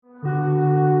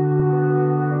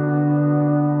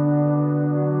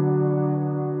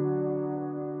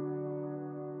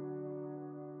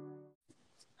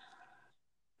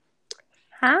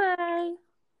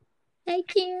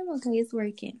it's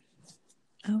working.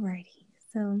 Alrighty.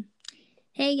 So,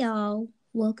 hey y'all.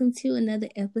 Welcome to another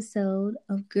episode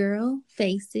of Girl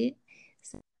Face It.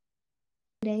 So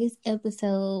today's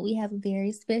episode, we have a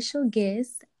very special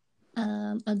guest,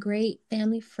 a great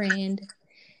family friend.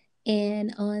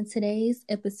 And on today's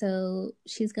episode,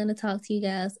 she's going to talk to you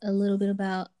guys a little bit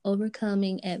about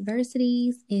overcoming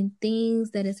adversities and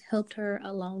things that has helped her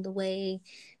along the way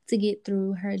to get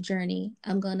through her journey.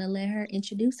 I'm going to let her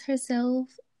introduce herself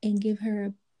and give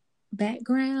her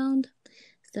background.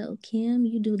 So, Kim,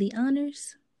 you do the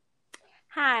honors.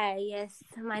 Hi, yes,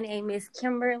 my name is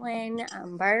Kimberlyn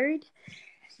Bird.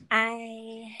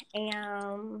 I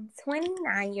am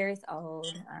 29 years old.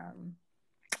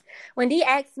 When Dee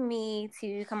asked me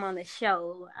to come on the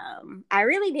show, I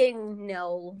really didn't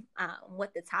know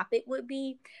what the topic would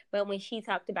be. But when she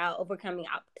talked about overcoming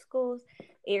obstacles,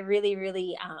 it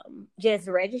really just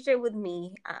registered with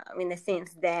me in the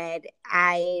sense that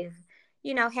I've,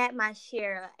 had my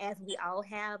share, as we all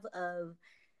have, of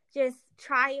just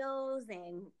trials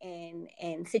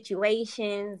and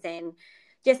situations and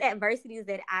just adversities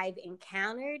that I've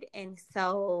encountered. And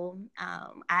so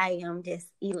I am just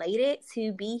elated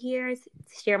to be here to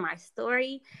share my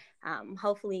story.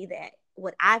 Hopefully that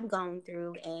what I've gone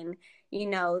through and,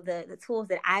 the tools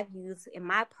that I've used in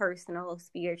my personal,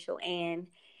 spiritual, and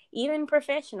even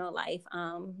professional life,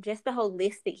 just the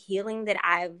holistic healing that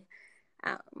I've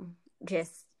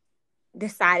just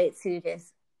decided to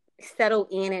just settle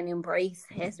in and embrace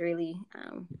has really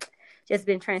just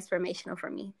been transformational for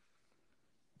me.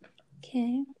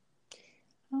 Okay.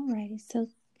 Alrighty. So,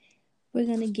 we're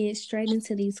going to get straight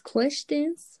into these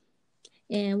questions.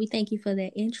 And we thank you for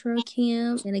that intro,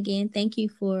 Kim. And again, thank you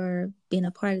for being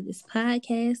a part of this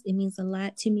podcast. It means a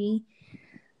lot to me.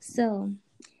 So,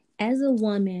 as a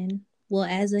woman, well,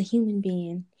 as a human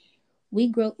being, we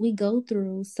go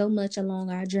through so much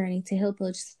along our journey to help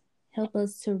us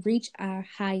to reach our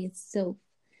highest self.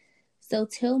 So,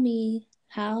 tell me,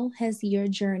 how has your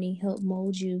journey helped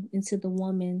mold you into the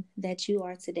woman that you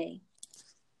are today?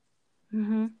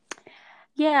 Mm-hmm.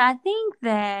 Yeah, I think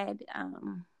that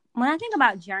when I think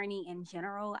about journey in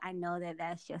general, I know that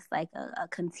that's just like a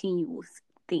continuous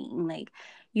thing. Like,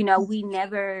 we'll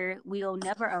never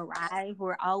arrive.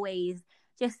 We're always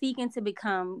just seeking to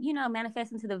become,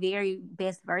 manifest into the very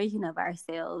best version of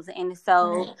ourselves. And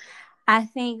so I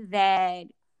think that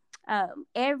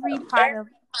every part of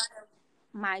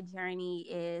my journey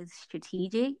is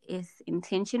strategic, it's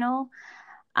intentional.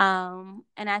 And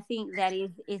I think that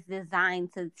is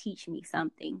designed to teach me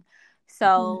something.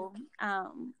 So,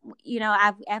 as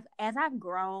I've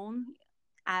grown,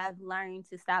 I've learned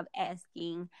to stop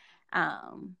asking,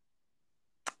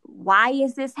 why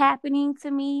is this happening to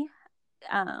me?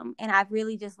 And I've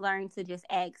really just learned to just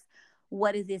ask,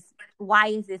 what is this? Why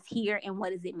is this here? And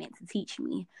what is it meant to teach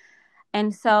me?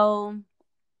 And so,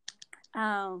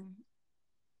 I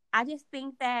just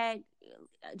think that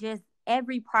just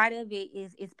every part of it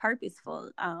is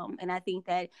purposeful, and I think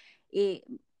that it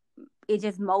it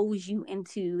just molds you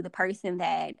into the person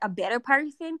that a better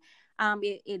person.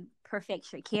 It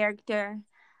perfects your character,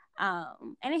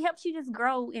 and it helps you just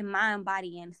grow in mind,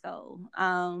 body, and soul.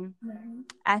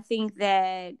 I think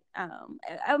that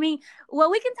we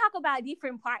can talk about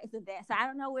different parts of that. So I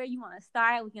don't know where you want to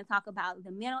start. We can talk about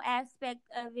the mental aspect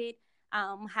of it,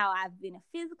 how I've been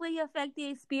physically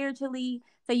affected, spiritually.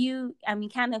 So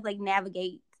kind of like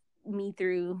navigate me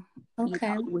through.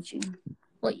 Okay. With you.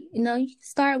 Well, you can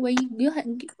start where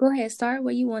you go ahead. Start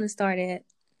where you want to start at.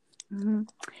 Mm-hmm.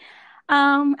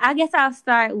 I guess I'll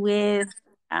start with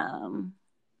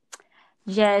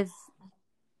just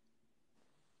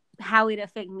how it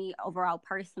affected me overall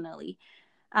personally.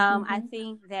 I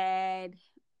think that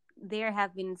there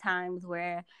have been times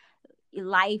where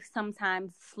life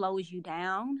sometimes slows you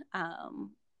down,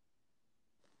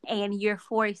 and you're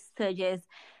forced to just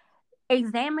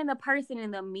examine the person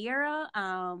in the mirror,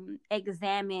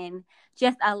 examine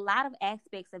just a lot of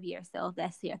aspects of yourself.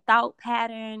 That's your thought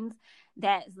patterns.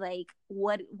 That's like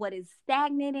what is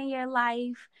stagnant in your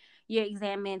life. You're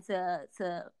examined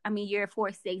you're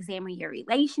forced to examine your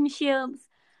relationships.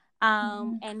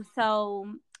 And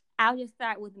so I'll just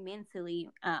start with mentally.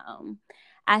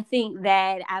 I think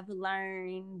that I've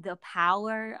learned the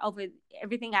power over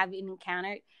everything I've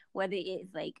encountered, whether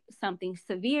it's like something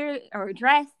severe or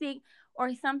drastic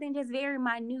or something just very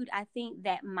minute. I think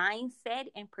that mindset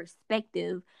and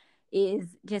perspective is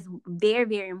just very,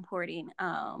 very important.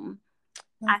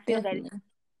 I feel that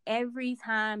every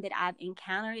time that I've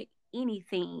encountered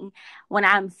anything, when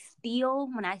I'm still,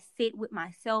 when I sit with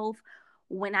myself,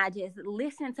 when I just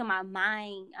listen to my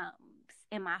mind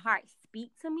and my heart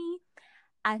speak to me,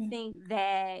 I think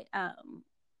that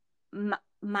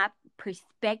my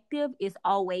perspective is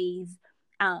always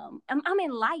I'm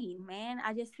enlightened, man.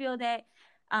 I just feel that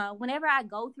whenever I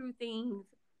go through things,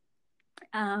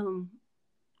 um,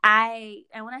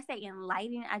 and when I say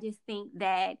enlightened, I just think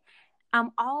that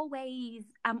I'm always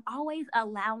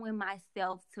allowing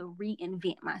myself to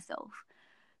reinvent myself.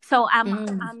 So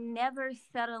I'm never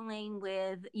settling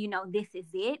with, this is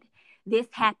it. This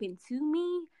happened to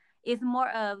me. It's more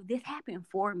of this happened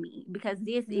for me because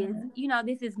this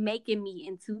is making me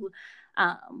into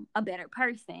a better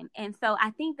person. And so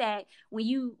I think that when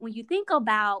you think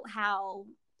about how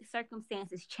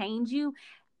circumstances change you,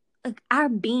 like, our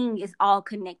being is all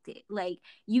connected. Like,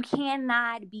 you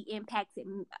cannot be impacted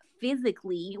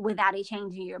physically without it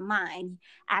changing your mind.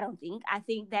 I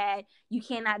think that you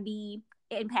cannot be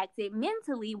impacted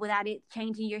mentally without it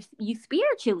changing you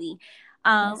spiritually.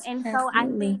 And so I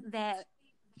Absolutely. think that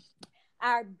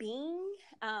our being,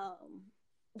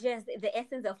 just the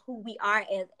essence of who we are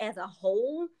as a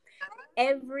whole,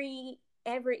 every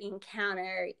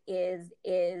encounter is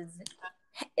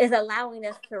allowing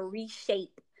us to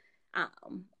reshape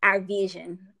our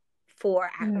vision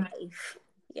for our life.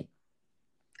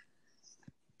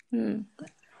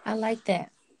 I like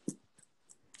that.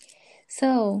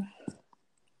 So,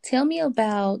 tell me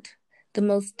about the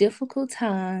most difficult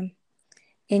time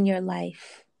in your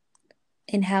life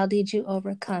and how did you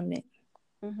overcome it?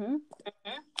 Mm-hmm.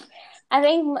 I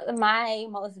think my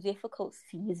most difficult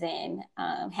season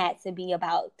had to be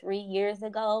about 3 years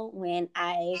ago when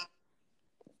I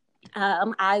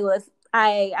started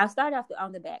off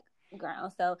on the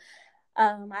background. So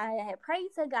I had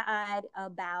prayed to God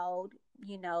about,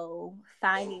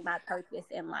 finding my purpose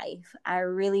in life. I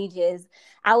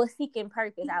was seeking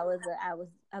purpose. I was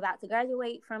about to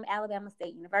graduate from Alabama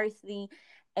State University,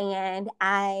 and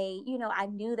I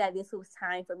knew that this was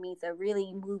time for me to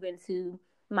really move into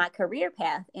my career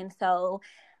path. And so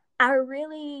I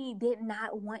really did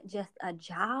not want just a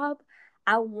job.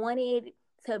 I wanted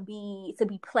to be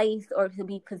placed or to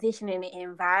be positioned in an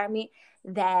environment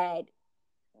that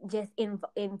just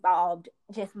involved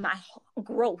just my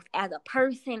growth as a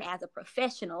person, as a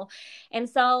professional. And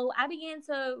so I began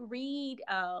to read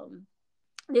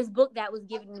this book that was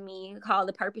given to me called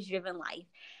The Purpose Driven Life.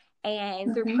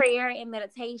 And through prayer and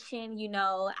meditation,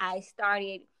 I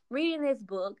started reading this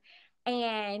book,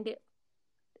 and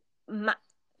my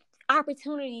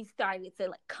opportunities started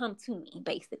to come to me,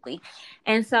 basically.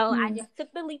 And so I just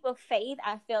took the leap of faith.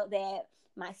 I felt that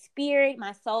my spirit,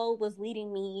 my soul was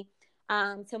leading me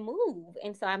to move.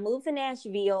 And so I moved to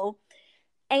Nashville.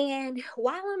 And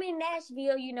while I'm in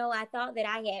Nashville, I thought that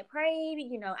I had prayed.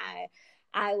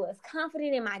 I was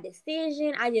confident in my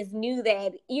decision. I just knew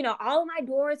that, all of my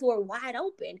doors were wide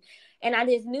open. And I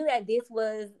just knew that this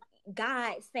was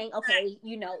God saying, okay,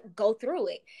 go through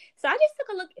it. So I just took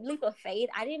a leap of faith.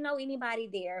 I didn't know anybody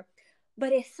there.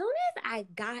 But as soon as I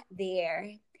got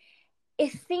there,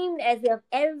 it seemed as if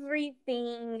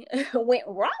everything went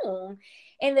wrong,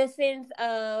 in the sense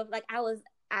of, like, I was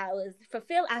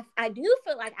fulfilled. I do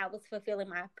feel like I was fulfilling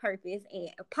my purpose, and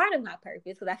a part of my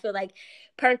purpose, because I feel like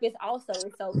purpose also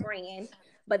is so grand,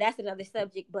 but that's another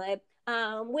subject. But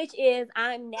which is,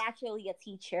 I'm naturally a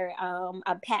teacher. I'm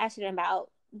passionate about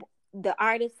the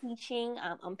art of teaching.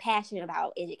 I'm passionate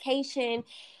about education.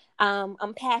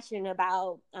 I'm passionate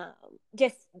about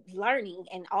just learning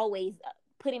and always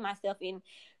putting myself in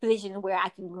positions where I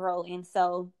can grow. And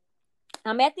so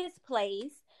I'm at this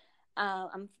place.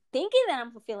 I'm thinking that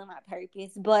I'm fulfilling my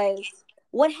purpose, but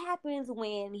what happens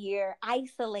when you're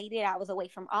isolated? I was away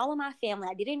from all of my family.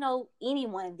 I didn't know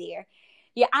anyone there.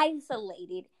 You're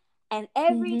isolated, and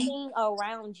everything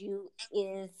around you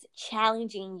is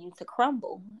challenging you to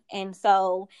crumble. And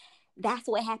so that's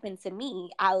what happened to me.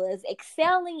 I was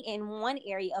excelling in one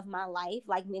area of my life,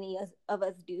 like many of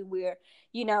us do. We're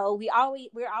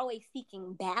always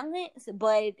seeking balance,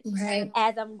 but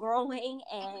as I'm growing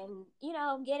and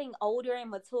I'm getting older and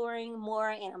maturing more,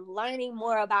 and I'm learning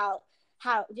more about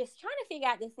how, just trying to figure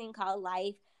out this thing called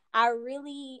life, I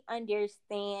really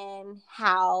understand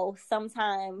how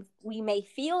sometimes we may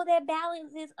feel that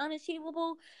balance is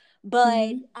unachievable,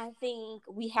 but I think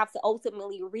we have to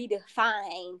ultimately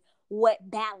redefine what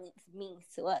balance means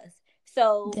to us.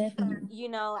 So, Definitely.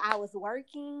 I was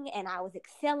working and I was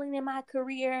excelling in my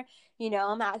career.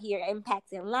 I'm out here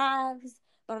impacting lives.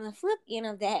 But on the flip end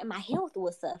of that, my health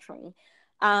was suffering.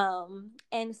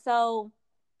 And so,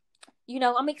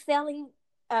 I'm excelling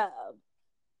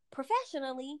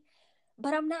professionally,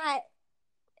 but I'm not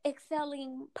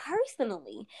excelling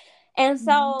personally. And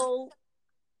so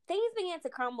things began to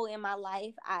crumble in my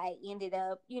life. I ended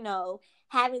up,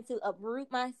 having to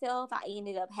uproot myself. I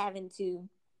ended up having to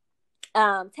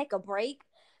take a break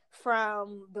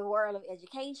from the world of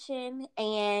education.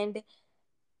 And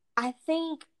I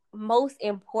think most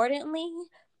importantly,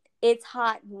 it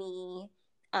taught me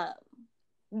um,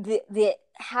 the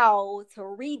how to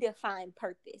redefine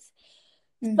purpose.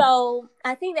 So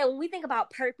I think that when we think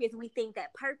about purpose, we think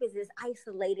that purpose is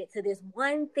isolated to this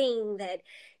one thing that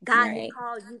God has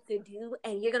called you to do,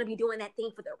 and you're going to be doing that thing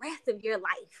for the rest of your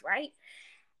life, right?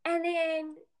 And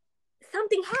then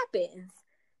something happens,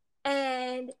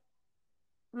 and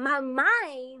my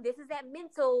mind, this is that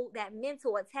mental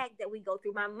attack that we go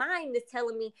through. My mind is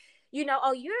telling me,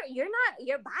 oh, you're not,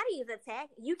 your body is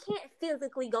attacked. You can't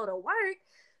physically go to work.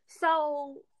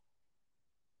 So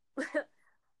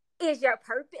has your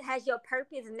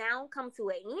purpose now come to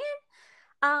an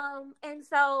end? And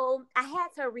so I had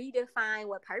to redefine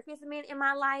what purpose meant in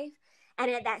my life. And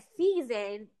at that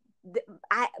season,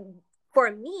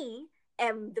 for me,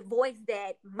 and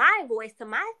my voice to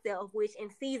myself, which in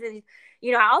seasons,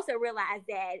 I also realized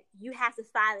that you have to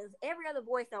silence every other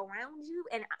voice around you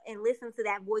and listen to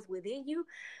that voice within you.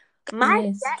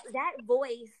 That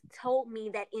voice told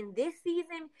me that in this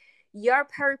season, your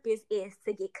purpose is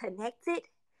to get connected,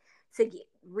 to get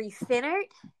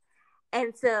recentered,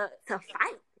 and to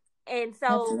fight. And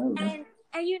so, and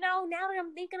now that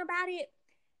I'm thinking about it,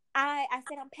 I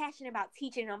said I'm passionate about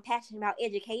teaching, I'm passionate about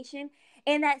education.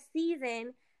 In that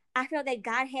season, I felt that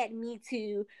God had me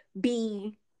to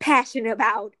be passionate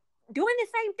about doing the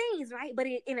same things, right? But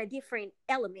in a different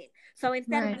element. So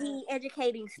instead of me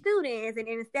educating students, and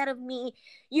instead of me,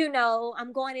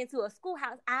 I'm going into a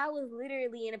schoolhouse, I was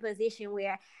literally in a position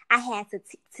where I had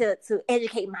to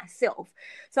educate myself.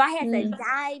 So I had to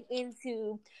dive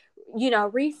into,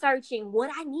 researching what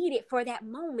I needed for that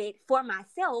moment for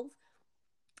myself,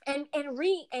 and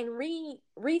reteach,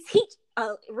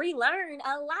 relearn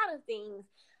a lot of things.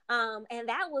 And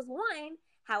that was one,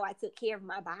 how I took care of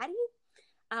my body,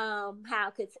 how I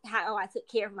took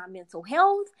care of my mental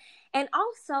health, and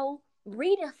also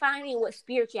redefining what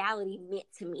spirituality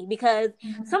meant to me. Because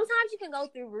sometimes you can go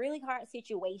through really hard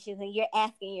situations and you're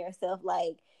asking yourself,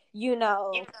 like,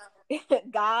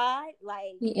 God,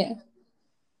 like,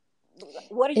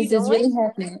 what are you doing? Is this really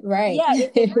happening? Right. Yeah,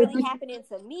 is this really happening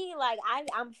to me? Like,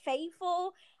 I'm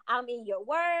faithful. I'm in your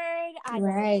word. I go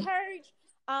to church.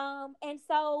 And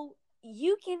so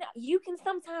you can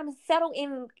sometimes settle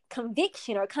in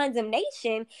conviction or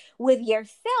condemnation with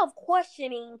yourself,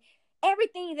 questioning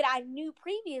everything that I knew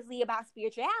previously about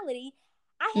spirituality.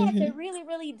 I had to really,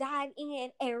 really dive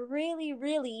in and really,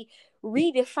 really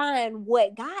redefine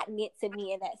what God meant to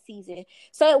me in that season.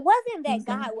 So it wasn't that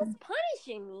God was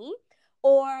punishing me,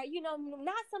 or,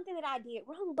 not something that I did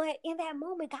wrong, but in that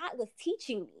moment, God was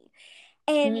teaching me.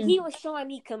 And he was showing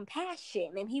me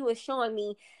compassion, and he was showing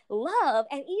me love.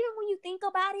 And even when you think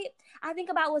about it, I think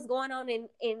about what's going on in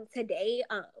today,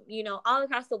 all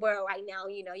across the world right now.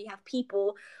 You have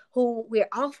people who we're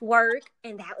off work,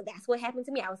 and that's what happened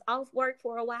to me. I was off work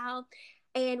for a while,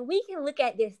 and we can look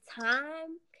at this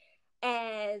time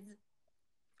as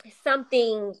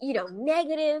something,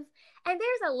 negative. And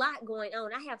there's a lot going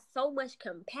on. I have so much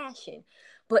compassion,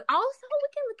 but also we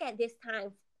can look at this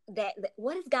time that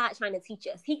what is God trying to teach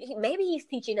us? Maybe he's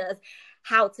teaching us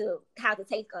how to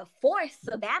take a forced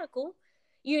sabbatical,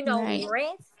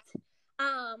 rest,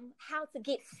 how to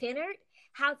get centered,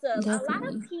 a lot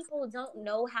of people don't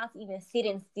know how to even sit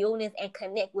in stillness and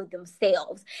connect with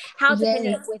themselves, how to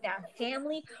connect with our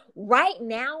family. Right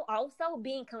now, also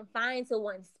being confined to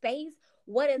one space,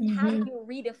 how do you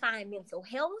redefine mental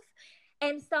health?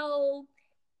 And so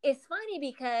it's funny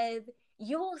because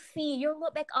you'll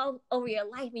look back all over your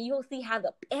life, and you'll see how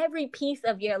every piece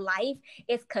of your life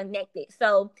is connected.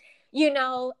 So,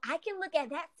 I can look at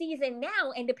that season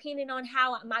now, and depending on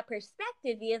how my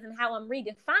perspective is and how I'm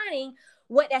redefining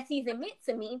what that season meant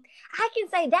to me, I can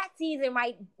say that season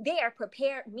right there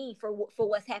prepared me for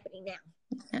what's happening now.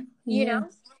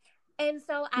 And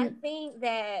so I think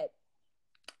that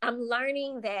I'm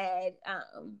learning that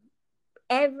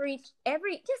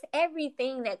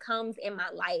everything that comes in my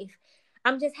life,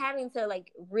 I'm just having to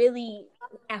really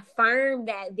affirm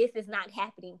that this is not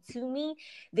happening to me.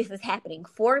 This is happening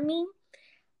for me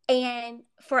and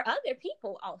for other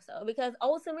people also, because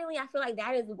ultimately I feel like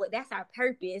that's our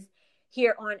purpose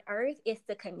here on earth, is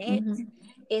to connect,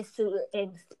 is to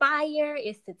inspire,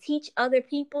 is to teach other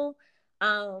people.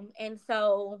 And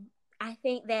so I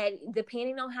think that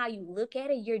depending on how you look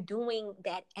at it, you're doing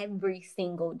that every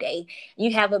single day.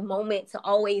 You have a moment to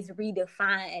always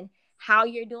redefine how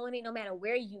you're doing it, no matter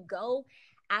where you go.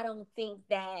 I don't think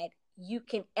that you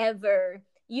can ever,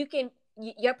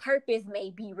 your purpose may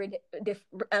be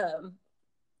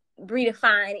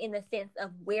redefined in the sense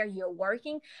of where you're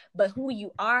working, but who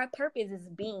you are, purpose is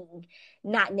being,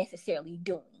 not necessarily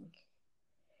doing.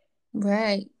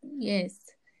 Right. Yes.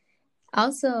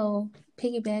 Also,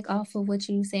 piggyback off of what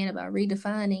you were saying about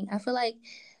redefining, I feel like,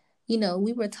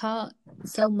 we were taught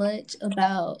so much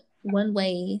about one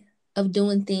way of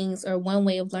doing things or one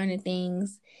way of learning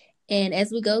things. And as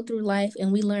we go through life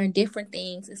and we learn different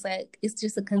things, it's like it's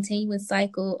just a continuous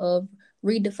cycle of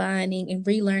redefining and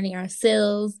relearning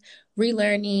ourselves,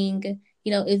 relearning,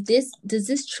 if does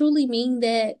this truly mean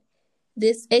that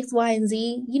this X, Y, and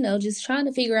Z, just trying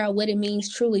to figure out what it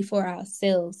means truly for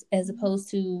ourselves as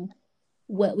opposed to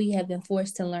what we have been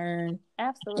forced to learn.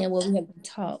 Absolutely. And what we have been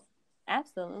taught.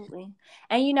 Absolutely.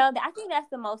 And I think that's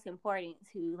the most important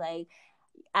too. Like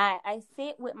I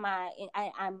sit with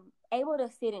I'm able to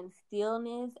sit in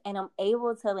stillness, and I'm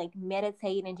able to like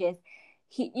meditate and just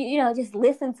just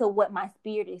listen to what my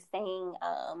spirit is saying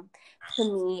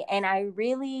to me. And I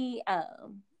really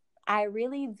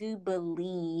do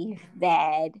believe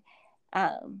that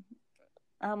I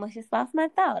almost just lost my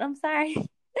thought. I'm sorry.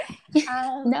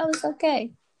 No, it's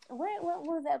okay. What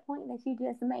was that point that you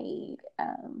just made?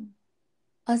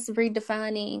 Us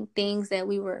redefining things that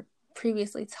we were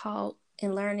previously taught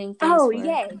and learning things.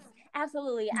 Yes,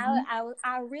 absolutely. Mm-hmm.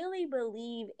 I really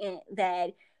believe in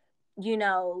that.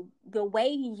 The way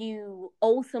you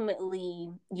ultimately,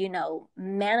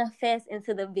 manifest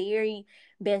into the very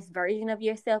best version of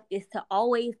yourself is to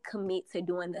always commit to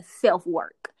doing the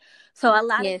self-work. So a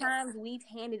lot of times we've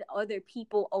handed other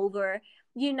people over,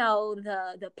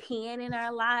 the pen in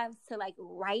our lives to like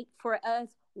write for us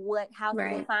how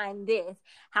to define this,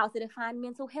 how to define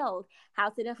mental health, how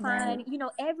to define,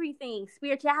 everything,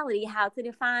 spirituality, how to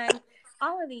define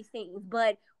all of these things.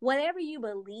 But whatever you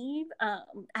believe,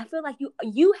 I feel like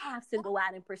you have to go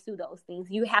out and pursue those things.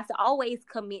 You have to always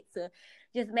commit to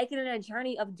just making it a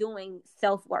journey of doing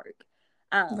self-work.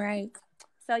 Right.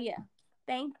 So yeah,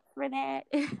 thanks for that.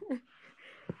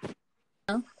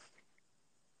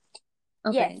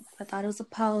 Okay. Yes. I thought it was a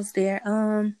pause there.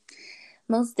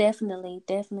 Most definitely.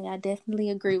 I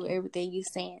definitely agree with everything you're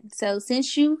saying. So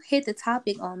since you hit the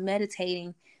topic on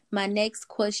meditating, my next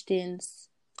question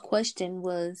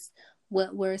was,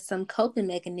 what were some coping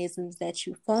mechanisms that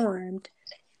you formed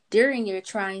during your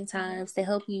trying times to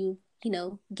help you,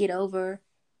 get over,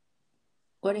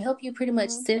 or to help you pretty much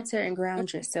center and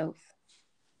ground yourself?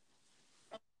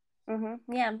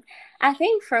 Yeah, I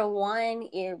think for one,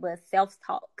 it was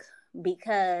self-talk,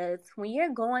 because when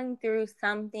you're going through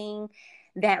something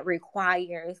that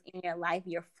requires in your life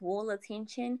your full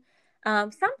attention,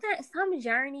 sometimes some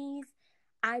journeys,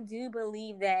 I do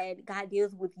believe that God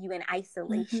deals with you in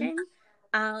isolation.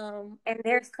 And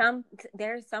there's some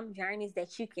journeys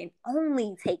that you can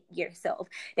only take yourself.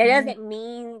 That doesn't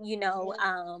mean,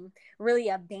 really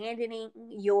abandoning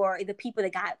the people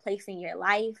that God placed in your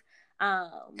life.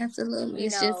 Absolutely.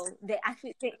 It's just they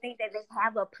actually think that they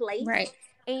have a place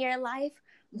in your life,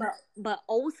 but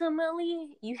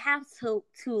ultimately you have to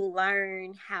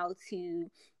learn how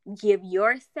to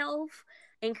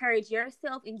encourage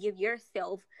yourself and give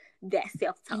yourself that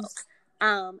self-talk.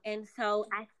 And so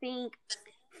I think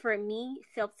for me,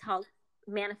 self-talk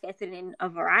manifested in a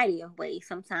variety of ways.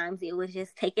 Sometimes it was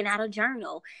just taking out a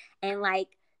journal and writing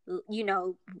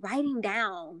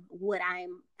down what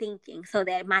I'm thinking so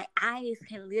that my eyes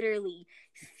can literally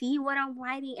see what I'm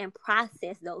writing and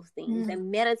process those things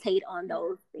and meditate on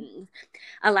those things.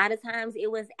 A lot of times it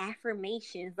was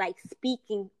affirmations, like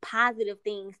speaking positive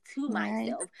things to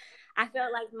myself. I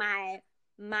felt like my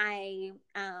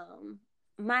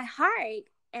heart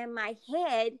and my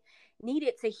head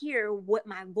needed to hear what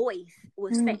my voice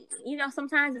was saying.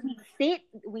 Sometimes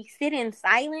we sit in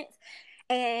silence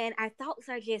and our thoughts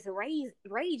are just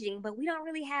raging, but we don't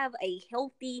really have a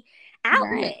healthy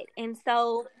outlet. And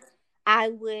so I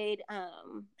would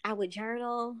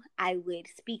journal. I would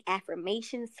speak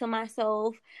affirmations to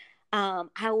myself.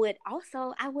 I would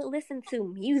listen to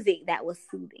music that was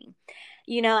soothing.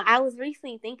 I was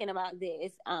recently thinking about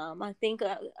this. I think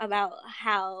about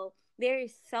how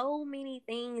there's so many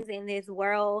things in this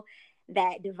world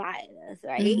that divide us,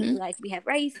 right? Like we have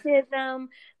racism,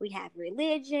 we have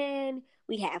religion,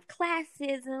 we have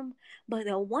classism, but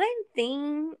the one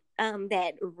thing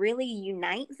that really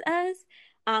unites us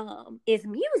is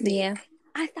music.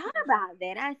 I thought about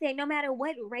that. I said, no matter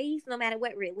what race, no matter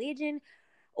what religion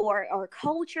or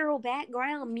cultural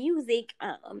background, music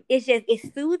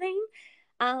it's soothing.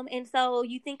 And so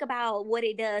you think about what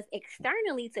it does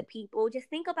externally to people. Just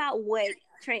think about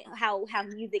how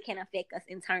music can affect us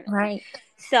internally. Right.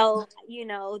 So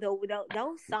those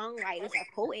songwriters are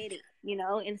poetic,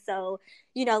 and so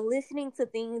listening to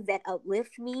things that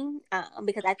uplift me,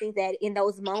 because I think that in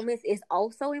those moments it's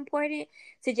also important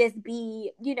to just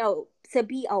be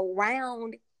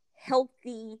around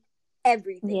healthy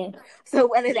everything. Yes. So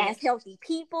whether that's healthy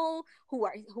people who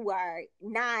are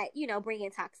not bringing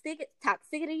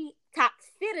toxicity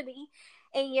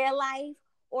in your life,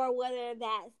 or whether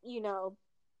that's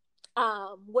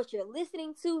what you're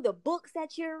listening to, the books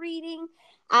that you're reading.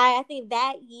 I think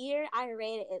that year I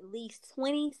read at least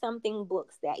 20 something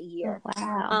books that year. Oh,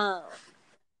 wow.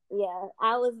 Yeah,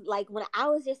 I was like, when I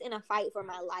was just in a fight for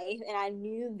my life, and I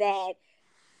knew that,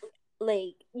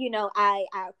 like, I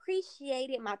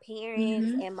appreciated my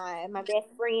parents and my best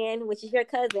friend, which is your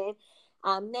cousin,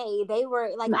 Nay. They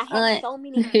were like, My I had aunt. so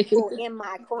many people in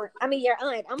my corner. I mean, your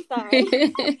aunt. I'm sorry.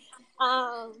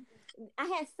 I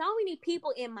had so many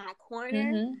people in my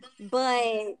corner,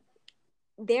 but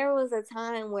there was a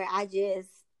time where I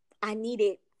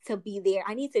needed to be there.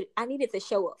 I needed to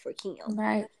show up for Kim.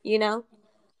 Right.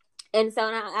 And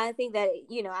so now I think that,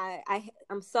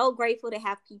 I'm so grateful to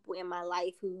have people in my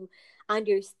life who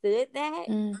understood that.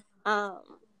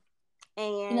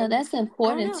 And that's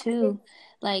important too.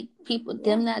 Like people,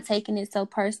 them not taking it so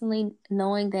personally,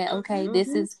 knowing that, okay, this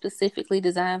is specifically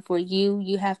designed for you.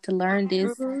 You have to learn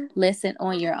this lesson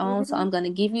on your own. So I'm going to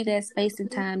give you that space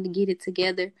and time to get it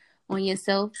together on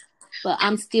yourself. But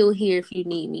I'm still here if you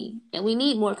need me. And we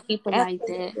need more people like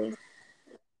that.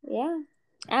 Yeah,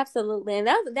 absolutely. And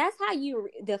that's how you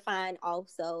define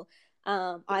also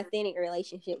authentic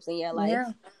relationships in your life.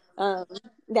 Yeah.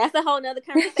 That's a whole nother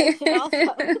conversation also.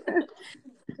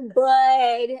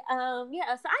 But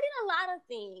yeah, so I did a lot of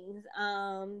things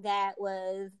that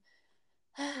was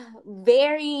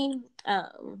very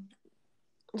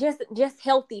just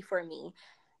healthy for me.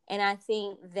 And I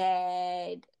think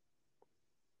that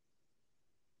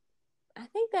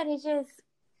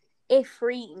it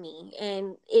freed me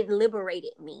and it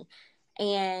liberated me.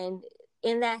 And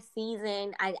in that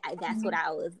season, that's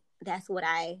what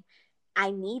I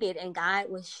needed, and God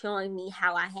was showing me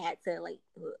how I had to like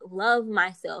love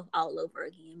myself all over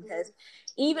again. Because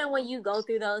even when you go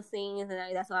through those things,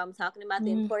 and that's why I'm talking about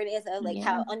the importance of like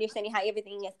how understanding how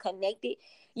everything is connected,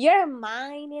 your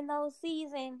mind in those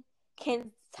seasons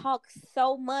can talk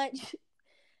so much,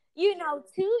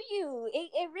 to you.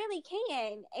 It really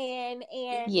can. And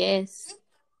yes.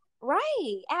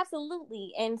 Right,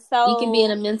 absolutely. And so you can be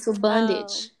in a mental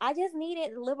bondage. I just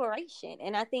needed liberation,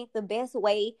 and I think the best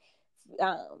way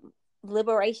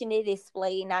liberation is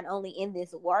displayed not only in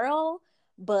this world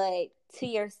but to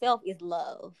yourself is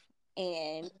love.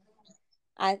 And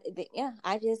I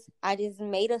just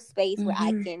made a space where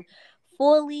I can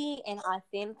fully and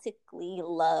authentically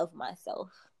love myself,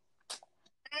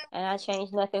 and I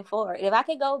changed nothing for it. If I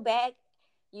could go back,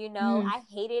 I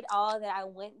hated all that I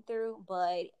went through,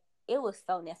 but it was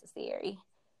so necessary.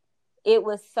 It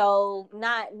was so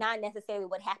not necessarily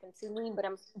what happened to me, but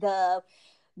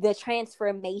the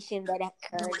transformation that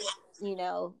occurred,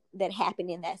 that happened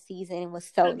in that season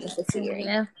was so necessary.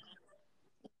 Yeah.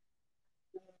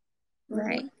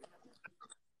 Right.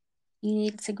 You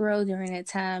needed to grow during that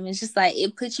time. It's just like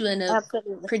it put you in a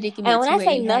predicament. And when I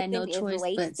say you nothing had no is choice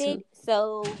wasted, but to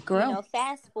so grow.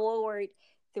 Fast forward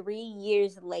 3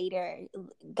 years later,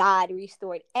 God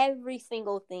restored every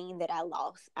single thing that I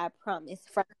lost. I promise.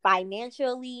 From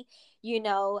financially,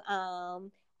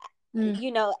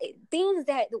 things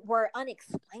that were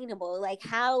unexplainable, like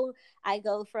how I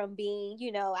go from being,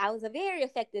 I was a very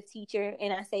effective teacher,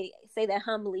 and I say that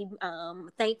humbly,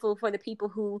 thankful for the people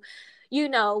who,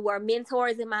 were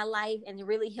mentors in my life and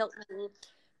really helped me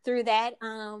through that.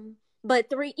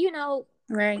 But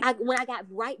right. when I got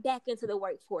right back into the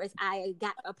workforce, I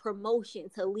got a promotion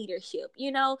to leadership.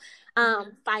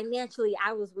 Financially,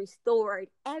 I was restored.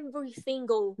 Every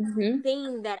single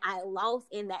thing that I lost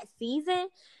in that season,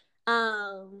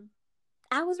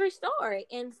 I was restored.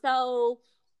 And so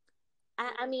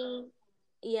I mean,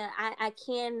 yeah, I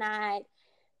cannot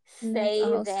say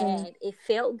that it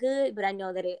felt good, but I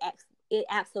know that it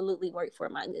absolutely worked for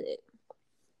my good.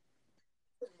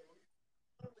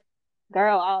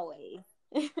 Girl, always.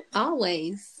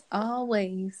 always.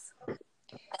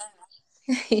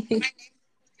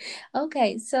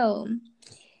 Okay, so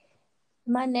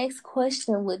my next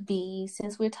question would be,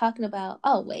 since we're talking about,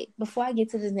 before I get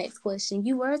to the next question,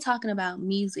 you were talking about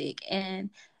music, and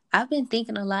I've been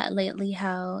thinking a lot lately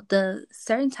how the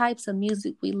certain types of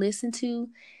music we listen to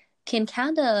can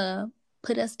kind of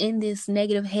put us in this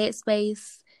negative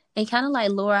headspace and kind of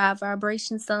like lower our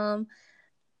vibration some.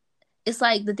 It's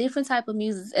like the different type of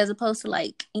music as opposed to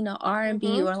like, you know,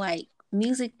 R&B or like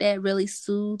music that really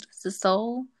soothes the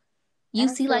soul. You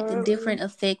see like the different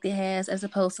effect it has as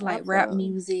opposed to like rap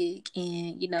music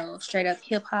and, you know, straight up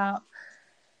hip hop.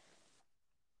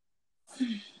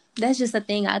 That's just a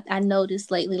thing I noticed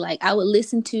lately. Like I would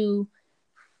listen to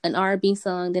an R&B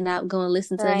song, then I would go and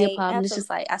listen to hip hop, and it's just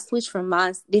like I switch from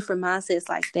different mindsets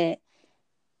like that.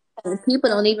 And people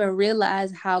don't even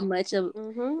realize how much of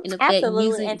an effect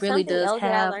music And really something does else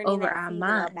that I have learned in over that our season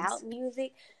minds. about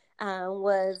music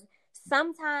was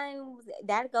sometimes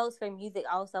that goes for music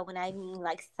also. When I mean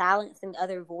like silence and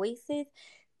other voices,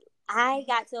 I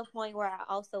got to a point where I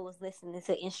also was listening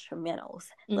to instrumentals,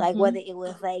 like whether it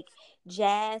was like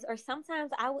jazz or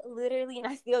sometimes I would literally, and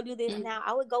I still do this now,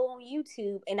 I would go on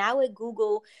YouTube and I would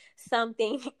Google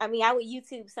something. I mean, I would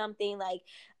YouTube something like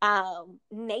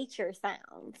nature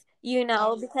sounds, you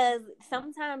know, because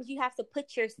sometimes you have to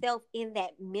put yourself in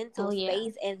that mental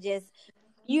space and just,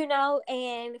 you know,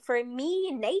 and for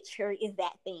me, nature is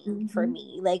that thing for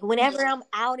me. Like whenever I'm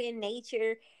out in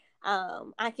nature,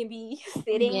 I can be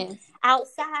sitting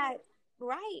outside,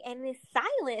 right, and it's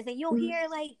silence, and you'll hear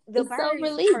like the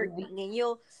birds chirping, and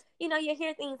you'll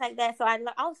hear things like that. So I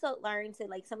also learned to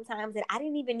like sometimes that I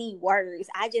didn't even need words;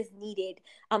 I just needed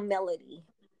a melody.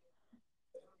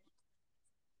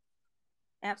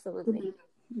 Absolutely.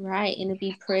 Right, and to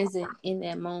be present in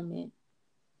that moment.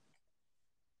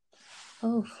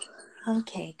 Oh,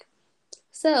 okay.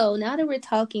 So now that we're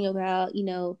talking about, you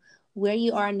know, where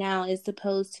you are now as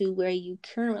opposed to where you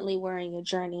currently were in your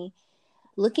journey,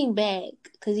 looking back,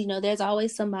 because, you know, there's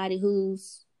always somebody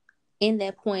who's in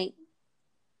that point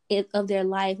of their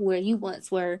life where you once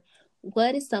were.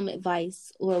 What is some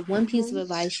advice or one piece of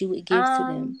advice you would give to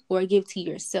them or give to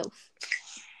yourself?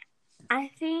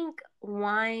 I think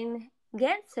one,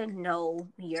 get to know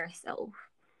yourself.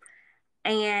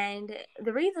 And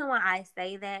the reason why I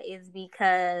say that is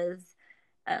because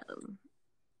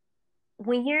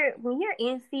when you're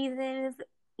in seasons,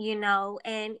 you know,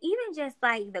 and even just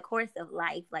like the course of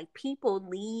life, like people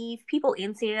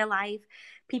into your life,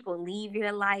 people leave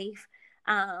your life,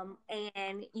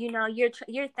 and you know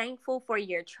you're thankful for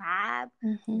your tribe,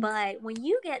 but when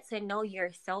you get to know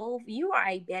yourself, you are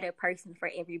a better person for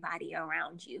everybody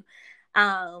around you.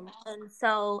 And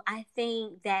so I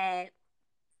think that,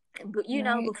 you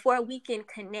know, before we can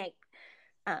connect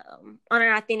on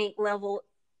an authentic level,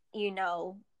 you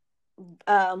know,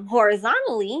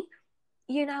 horizontally,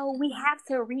 you know, we have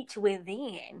to reach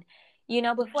within, you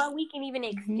know, before we can even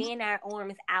extend our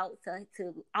arms out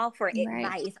to offer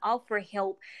advice, offer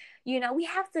help. You know, we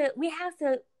have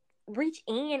to reach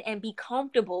in and be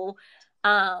comfortable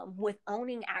with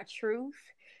owning our truth.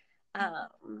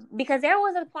 Because there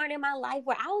was a point in my life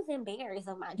where I was embarrassed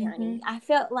of my journey. I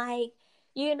felt like,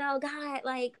 you know, God,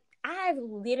 like I've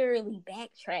literally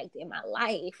backtracked in my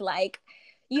life, like,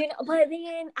 you know. But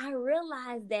then I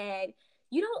realized that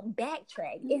you don't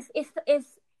backtrack. It's.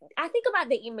 I think about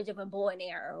the image of a bow and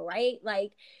arrow, right?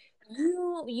 Like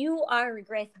you are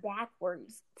regressed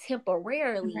backwards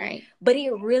temporarily, but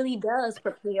it really does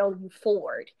propel you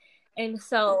forward. And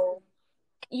so,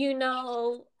 you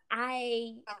know,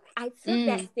 I took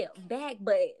that step back,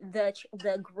 but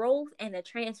the growth and the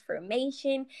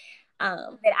transformation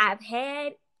that I've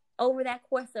had over that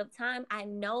course of time, I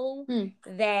know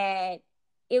that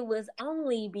it was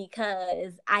only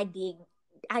because I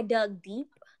dug deep,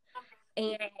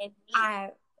 and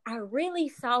I really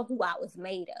saw who I was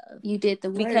made of. You did the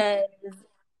work. Because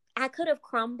I could have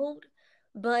crumbled,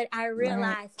 but I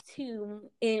realized too,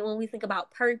 and when we think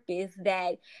about purpose,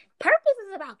 that purpose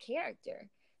is about character.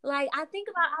 Like I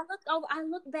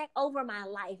look back over my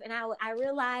life, and I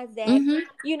realized that,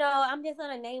 you know, I'm just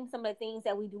gonna name some of the things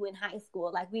that we do in high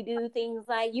school. Like we do things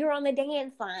like you're on the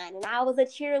dance line, and I was a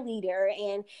cheerleader,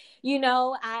 and you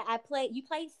know, you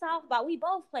played softball. We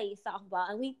both played softball,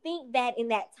 and we think that in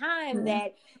that time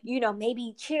that, you know,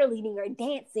 maybe cheerleading or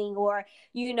dancing or,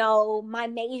 you know, my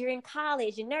major in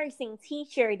college, nursing,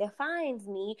 teacher defines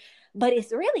me, but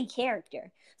it's really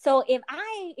character. So if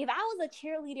I was a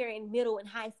cheerleader in middle and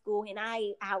high school and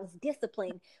I was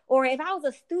disciplined, or if I was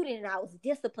a student and I was a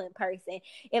disciplined person,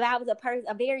 if I was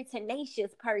a very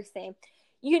tenacious person,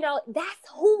 you know, that's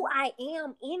who I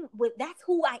am that's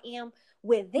who I am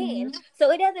within. So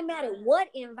it doesn't matter what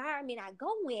environment I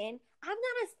go in, I'm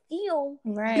gonna still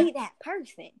be that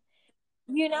person,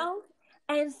 you know?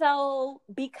 And so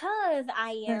because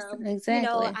I am, you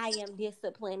know, I am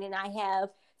disciplined and I have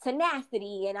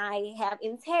tenacity and I have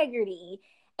integrity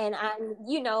and I'm,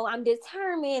 you know, I'm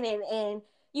determined and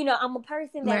I'm a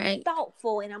person that is Right.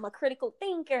 thoughtful, and I'm a critical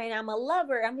thinker, and I'm a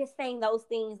lover. I'm just saying those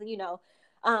things,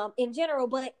 in general.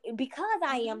 But because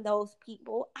I am those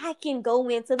people, I can go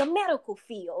into the medical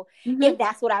field if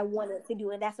that's what I wanted to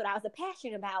do, and that's what I was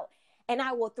passionate about. And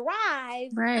I will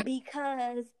thrive Right.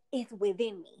 because it's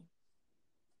within me.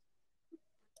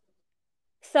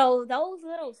 So those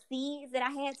little seeds that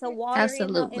I had to water in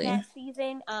Absolutely. that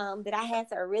season, that I had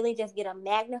to really just get a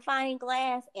magnifying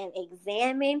glass and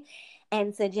examine,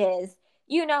 and to just,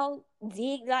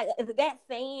 dig, like that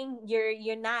saying,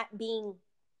 you're not being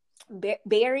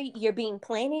buried, you're being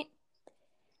planted.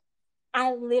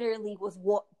 I literally was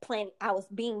planted. I was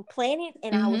being planted,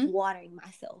 and I was watering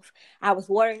myself. I was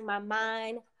watering my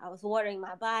mind. I was watering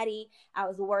my body. I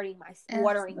was watering my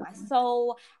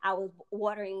soul. I was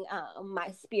watering my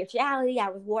spirituality. I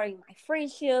was watering my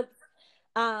friendships.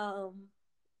 Yeah,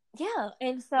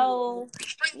 and so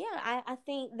I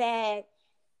think that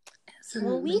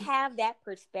when we have that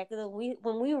perspective,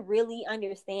 when we really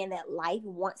understand that life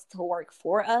wants to work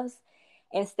for us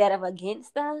instead of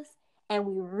against us, and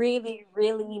we really,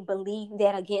 really believe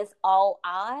that against all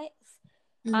odds,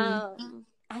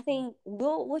 I think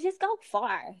we'll just go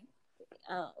far.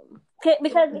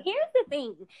 Because here's the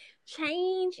thing: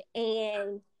 change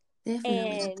and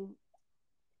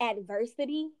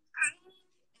adversity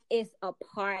is a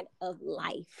part of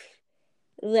life.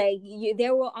 Like,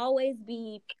 there will always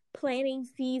be planting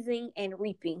season and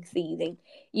reaping season.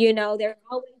 There'll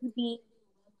always be,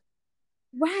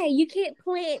 right. You can't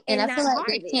plant And and I feel not like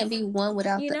they can't harvest. be one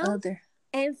without You the know, other.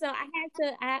 and so I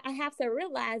have to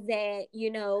realize that,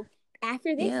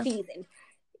 after this season,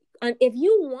 if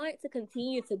you want to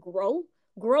continue to grow,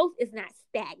 growth is not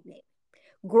stagnant.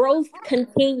 Growth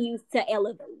continues to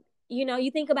elevate.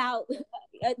 You think about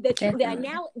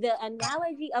the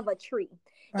analogy of a tree.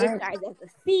 It starts as a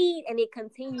seed and it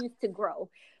continues to grow.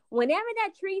 Whenever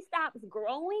that tree stops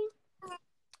growing,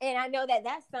 and I know that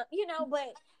that's some,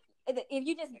 but if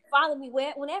you just follow me,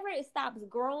 whenever it stops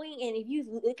growing, and if you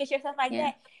look at yourself like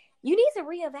that, you need to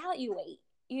reevaluate.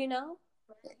 You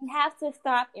have to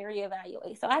stop and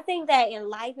reevaluate. So I think that in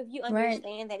life, if you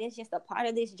understand that it's just a part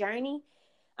of this journey,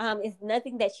 it's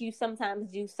nothing that you sometimes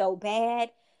do so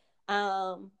bad,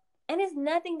 and it's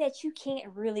nothing that you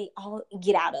can't really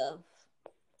get out of.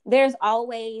 There's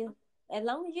always, as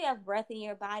long as you have breath in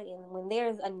your body, and when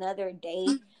there's another day,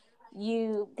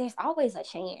 there's always a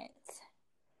chance.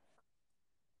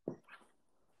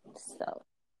 So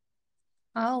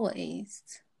always.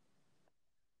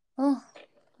 Oh,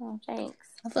 thanks.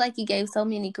 I feel like you gave so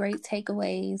many great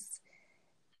takeaways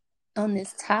on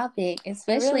this topic,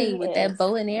 especially really with is. that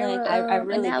bow and arrow I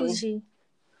really analogy. Do.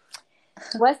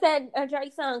 What's that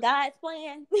Drake song? God's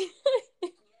plan.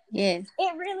 Yes.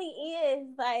 It really is.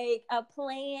 Like, a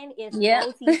plan is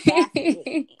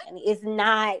multifaceted, and it's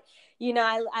not.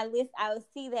 I will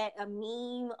see that a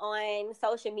meme on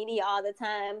social media all the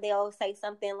time. They'll say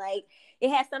something like,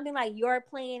 it has something like your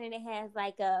plan, and it has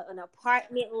like an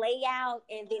apartment layout,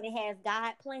 and then it has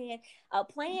God plan. A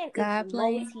plan is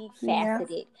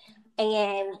multifaceted.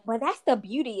 And that's the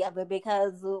beauty of it,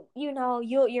 because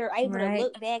you're able to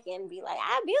look back and be like,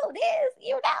 I built this,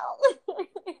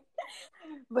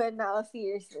 But no,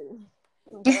 seriously.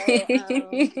 But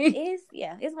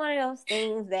it's one of those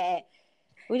things that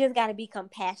we just got to be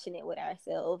compassionate with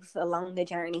ourselves along the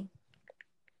journey,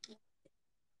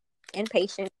 and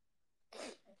patient.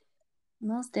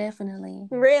 Most definitely.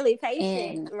 Really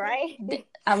patient, and right?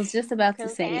 I was just about to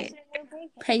say it.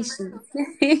 Patience.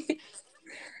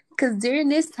 Because during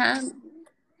this time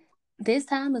is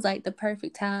like the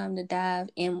perfect time to dive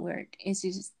inward and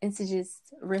to just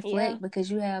reflect,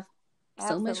 because you have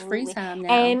so much free time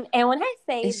now. And when I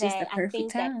say it's that, I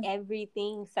think time. That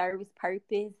everything serves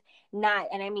purpose. And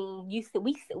I mean,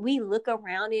 we look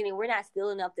around it and we're not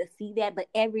still enough to see that, but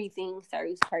everything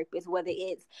serves purpose, whether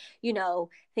it's,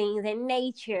 things in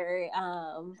nature.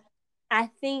 I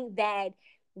think that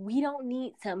we don't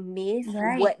need to miss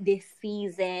what this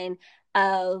season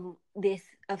of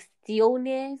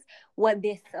stillness, what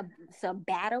this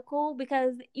sabbatical,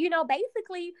 because,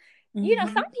 basically,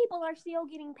 some people are still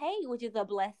getting paid, which is a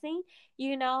blessing,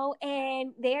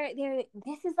 and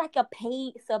this is like a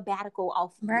paid sabbatical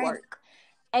off work.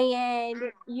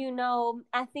 And,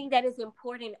 I think that is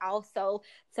important also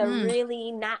to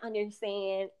really not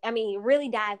understand, really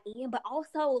dive in, but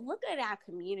also look at our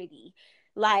community.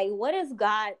 Like, what is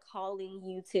God calling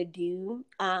you to do,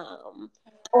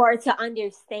 or to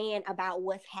understand about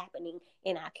what's happening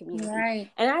in our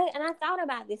community? And I thought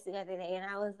about this the other day, and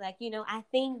I was like, I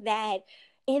think that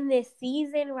in this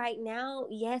season right now,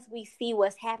 yes, we see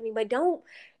what's happening, but don't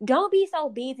be so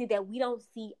busy that we don't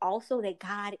see also that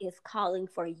God is calling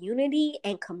for unity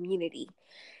and community.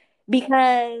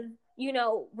 Because, you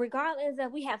know, regardless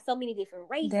of, we have so many different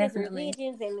races, Definitely.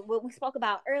 religions, and what we spoke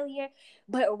about earlier,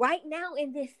 but right now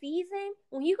in this season,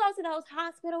 when you go to those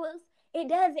hospitals, it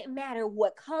doesn't matter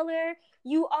what color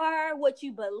you are, what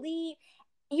you believe,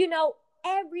 you know,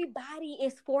 everybody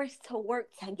is forced to work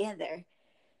together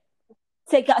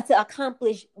to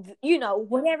accomplish, you know,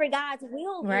 whatever God's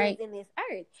will Right. is in this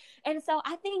earth. And so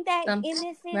I think that in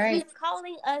this sense, Right. He's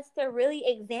calling us to really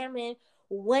examine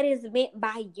what is meant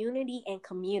by unity and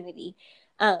community.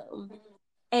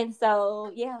 And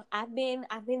so yeah, I've been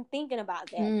thinking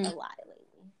about that a lot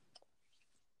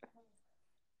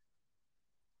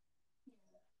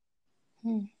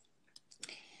lately.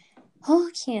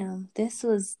 Oh, Kim, this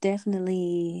was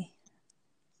definitely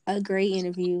a great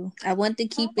interview. I want to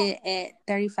keep it at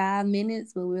 35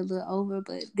 minutes, but we're a little over.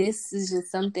 But this is just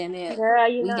something that Girl,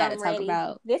 you we know got to I'm talk ready.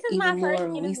 about This is even my first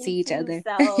more when we see interview each too, other.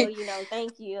 so you know,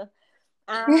 thank you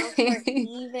for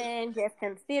even just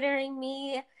considering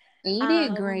me. You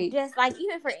did great. Just like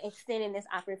even for extending this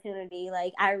opportunity,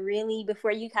 like I really, before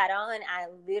you got on, I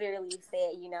literally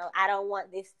said, you know, I don't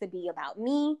want this to be about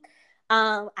me.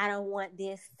 I don't want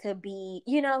this to be,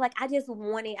 you know, like I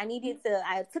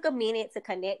took a minute to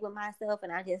connect with myself,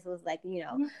 and I just was like, you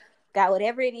know, God,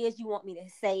 whatever it is you want me to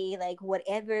say, like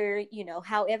whatever, you know,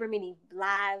 however many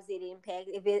lives it impacts,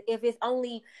 if it's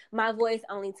only, my voice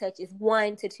only touches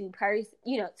 1 to 2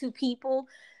 2 people,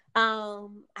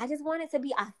 I just want it to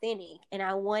be authentic, and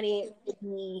I want it to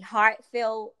be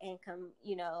heartfelt, and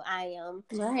you know, I am,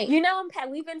 right. you know,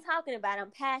 we've been talking about,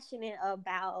 I'm passionate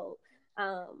about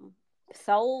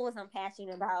souls, I'm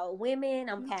passionate about women,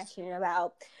 I'm passionate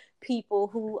about people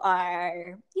who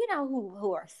are, you know,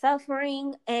 who are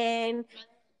suffering, and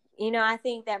you know, I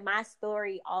think that my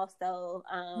story also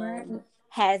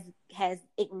has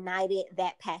ignited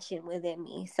that passion within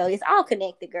me. So it's all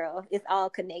connected, girl. It's all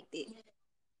connected.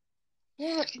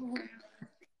 Yeah.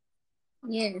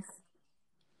 Yes.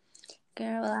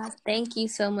 Girl, I thank you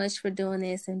so much for doing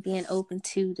this and being open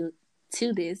to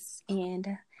this.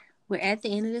 And we're at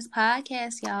the end of this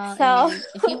podcast, y'all. So and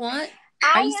if you want,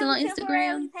 are you still on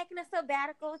temporarily Instagram? taking a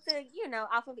sabbatical to, you know,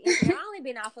 off of Instagram. I've only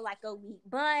been off for like a week,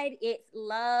 but it's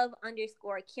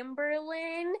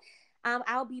love_Kimberlin.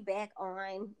 I'll be back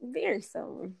on very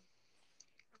soon.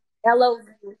 Hello.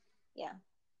 Yeah.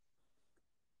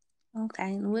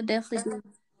 Okay, and we'll definitely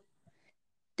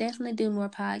do more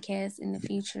podcasts in the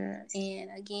future. And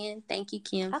again, thank you,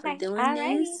 Kim, for Okay. doing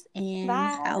Alrighty. this. And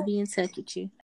Bye. I'll be in touch with you.